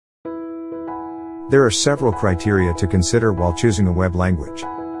There are several criteria to consider while choosing a web language.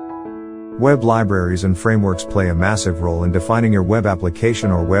 Web libraries and frameworks play a massive role in defining your web application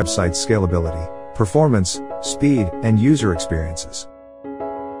or website's scalability, performance, speed, and user experiences.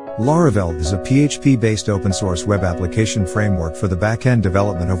 Laravel is a PHP-based open-source web application framework for the back-end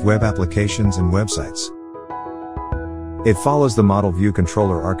development of web applications and websites. It follows the Model View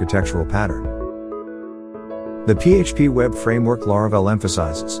Controller architectural pattern. The PHP web framework Laravel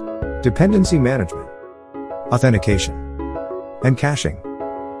emphasizes dependency management, authentication, and caching.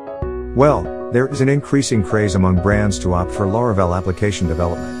 Well, there is an increasing craze among brands to opt for Laravel application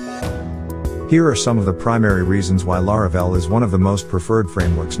development. Here are some of the primary reasons why Laravel is one of the most preferred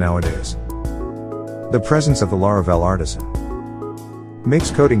frameworks nowadays. The presence of the Laravel Artisan makes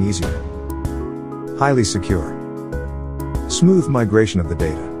coding easier, highly secure, smooth migration of the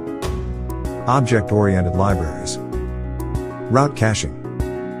data, object-oriented libraries, route caching,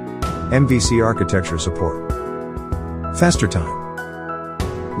 MVC architecture support, faster time.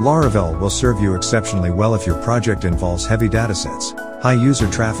 Laravel will serve you exceptionally well if your project involves heavy datasets, high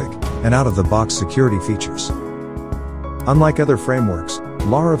user traffic, and out-of-the-box security features. Unlike other frameworks,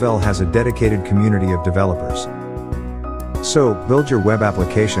 Laravel has a dedicated community of developers. So, build your web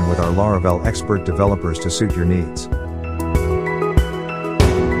application with our Laravel expert developers to suit your needs.